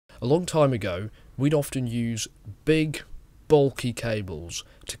A long time ago, we'd often use big, bulky cables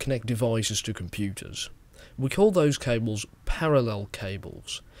to connect devices to computers. We call those cables parallel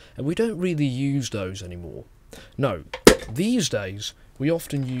cables, and we don't really use those anymore. No, these days we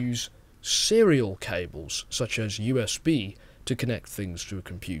often use serial cables, such as USB, to connect things to a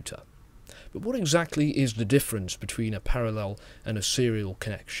computer. But what exactly is the difference between a parallel and a serial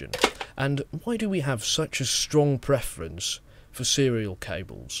connection? And why do we have such a strong preference for serial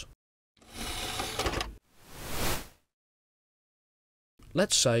cables?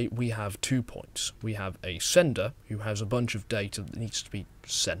 Let's say we have 2 points. We have a sender who has a bunch of data that needs to be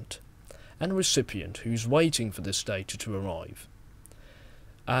sent, and a recipient who's waiting for this data to arrive.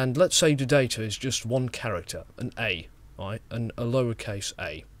 And let's say the data is just one character, an A, right, and a lowercase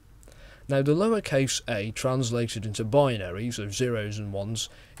a. Now the lowercase a translated into binary, so zeros and ones,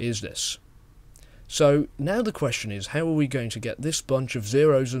 is this. So now the question is, how are we going to get this bunch of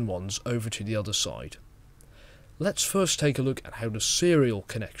zeros and ones over to the other side? Let's first take a look at how the serial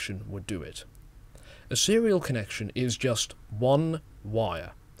connection would do it. A serial connection is just one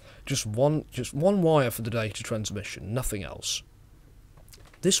wire. Just one wire for the data transmission, nothing else.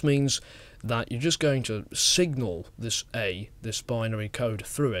 This means that you're just going to signal this A, this binary code,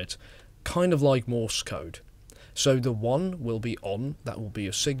 through it, kind of like Morse code. So the 1 will be on, that will be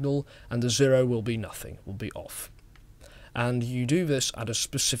a signal, and the 0 will be nothing, will be off. And you do this at a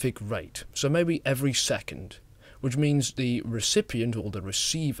specific rate, so maybe every second, which means the recipient or the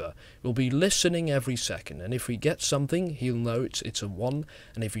receiver will be listening every second, and if he gets something, he'll know it's a 1,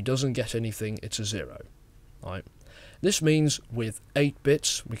 and if he doesn't get anything, it's a 0. Right? This means with 8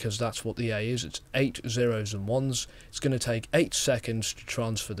 bits, because that's what the A is, it's 8 zeros and ones, it's going to take 8 seconds to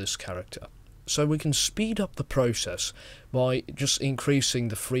transfer this character. So we can speed up the process by just increasing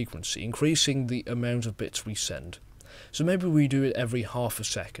the frequency, increasing the amount of bits we send. So maybe we do it every half a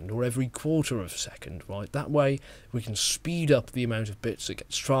second or every quarter of a second, right? That way we can speed up the amount of bits that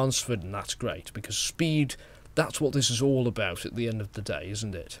gets transferred, and that's great, because speed, that's what this is all about at the end of the day,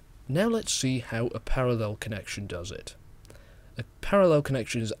 isn't it? Now let's see how a parallel connection does it. A parallel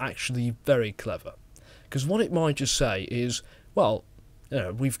connection is actually very clever, because what it might just say is, well,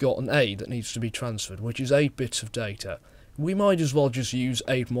 we've got an A that needs to be transferred, which is 8 bits of data. We might as well just use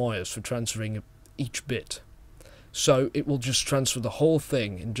 8 wires for transferring each bit. So it will just transfer the whole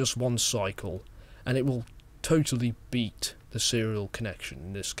thing in just one cycle, and it will totally beat the serial connection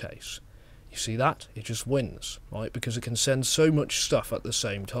in this case. You see that? It just wins, right? Because it can send so much stuff at the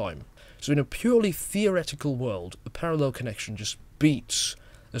same time. So in a purely theoretical world, a parallel connection just beats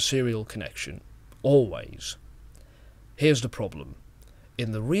a serial connection, always. Here's the problem.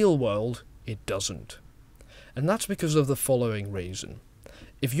 In the real world, it doesn't. And that's because of the following reason.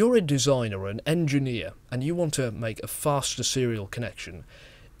 If you're a designer or an engineer and you want to make a faster serial connection,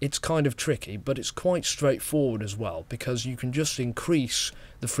 it's kind of tricky, but it's quite straightforward as well, because you can just increase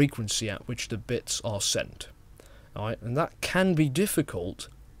the frequency at which the bits are sent. Alright, and that can be difficult,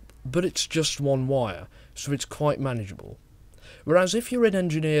 but it's just one wire, so it's quite manageable. Whereas if you're an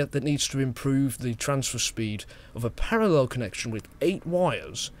engineer that needs to improve the transfer speed of a parallel connection with 8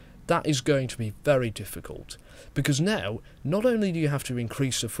 wires, that is going to be very difficult, because now not only do you have to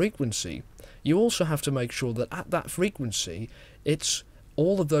increase the frequency, you also have to make sure that at that frequency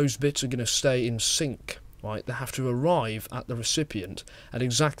all of those bits are going to stay in sync, right? They have to arrive at the recipient at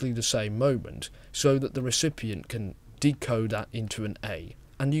exactly the same moment so that the recipient can decode that into an A.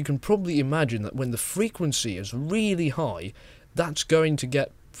 And you can probably imagine that when the frequency is really high, that's going to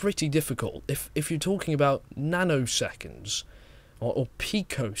get pretty difficult. If you're talking about nanoseconds or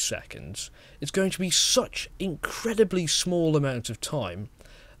picoseconds, it's going to be such incredibly small amount of time,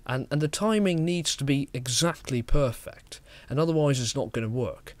 and the timing needs to be exactly perfect, and otherwise it's not going to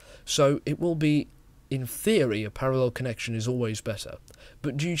work. So it will be, in theory, a parallel connection is always better,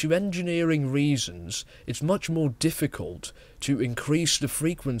 but due to engineering reasons, it's much more difficult to increase the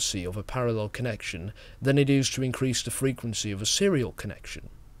frequency of a parallel connection than it is to increase the frequency of a serial connection.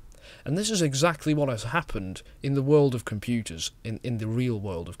 And this is exactly what has happened in the world of computers, in the real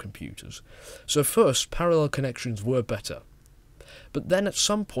world of computers. So first, parallel connections were better. But then at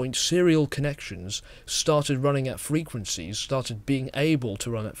some point, serial connections started running at frequencies, started being able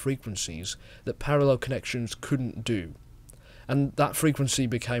to run at frequencies that parallel connections couldn't do. And that frequency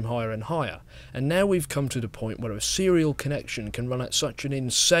became higher and higher. And now we've come to the point where a serial connection can run at such an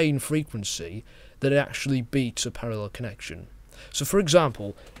insane frequency that it actually beats a parallel connection. So for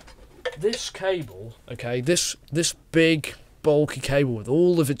example, this cable, okay, this big bulky cable with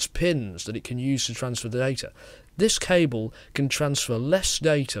all of its pins that it can use to transfer the data, this cable can transfer less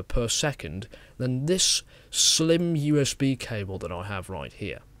data per second than this slim USB cable that I have right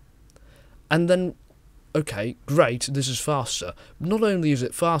here. And then, okay, great, this is faster. Not only is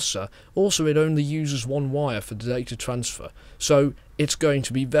it faster, also it only uses one wire for the data transfer, so it's going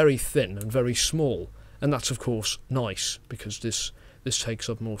to be very thin and very small, and that's of course nice, because this takes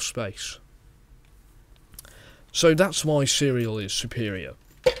up more space. So that's why serial is superior.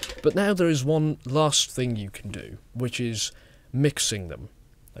 But now there is one last thing you can do, which is mixing them.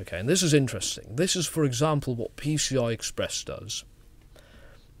 Okay, and this is interesting. This is, for example, what PCI Express does.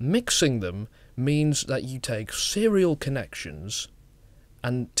 Mixing them means that you take serial connections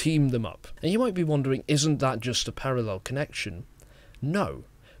and team them up. And you might be wondering, isn't that just a parallel connection? No,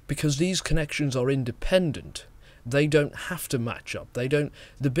 because these connections are independent. They don't have to match up. The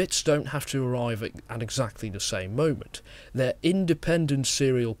bits don't have to arrive at exactly the same moment. They're independent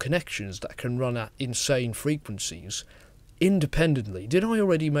serial connections that can run at insane frequencies independently. Did I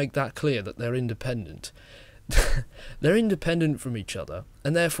already make that clear, that they're independent? They're independent from each other,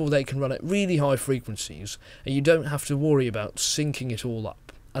 and therefore they can run at really high frequencies, and you don't have to worry about syncing it all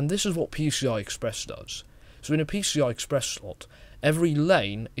up. And this is what PCI Express does. So in a PCI Express slot, every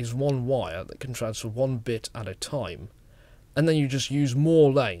lane is one wire that can transfer one bit at a time, and then you just use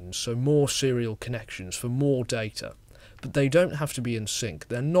more lanes, so more serial connections for more data. But they don't have to be in sync.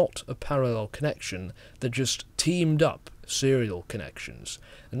 They're not a parallel connection, they're just teamed up serial connections,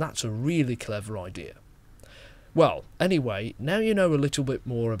 and that's a really clever idea. Well, anyway, now you know a little bit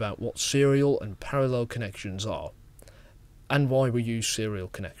more about what serial and parallel connections are, and why we use serial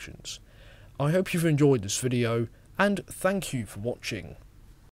connections. I hope you've enjoyed this video, and thank you for watching.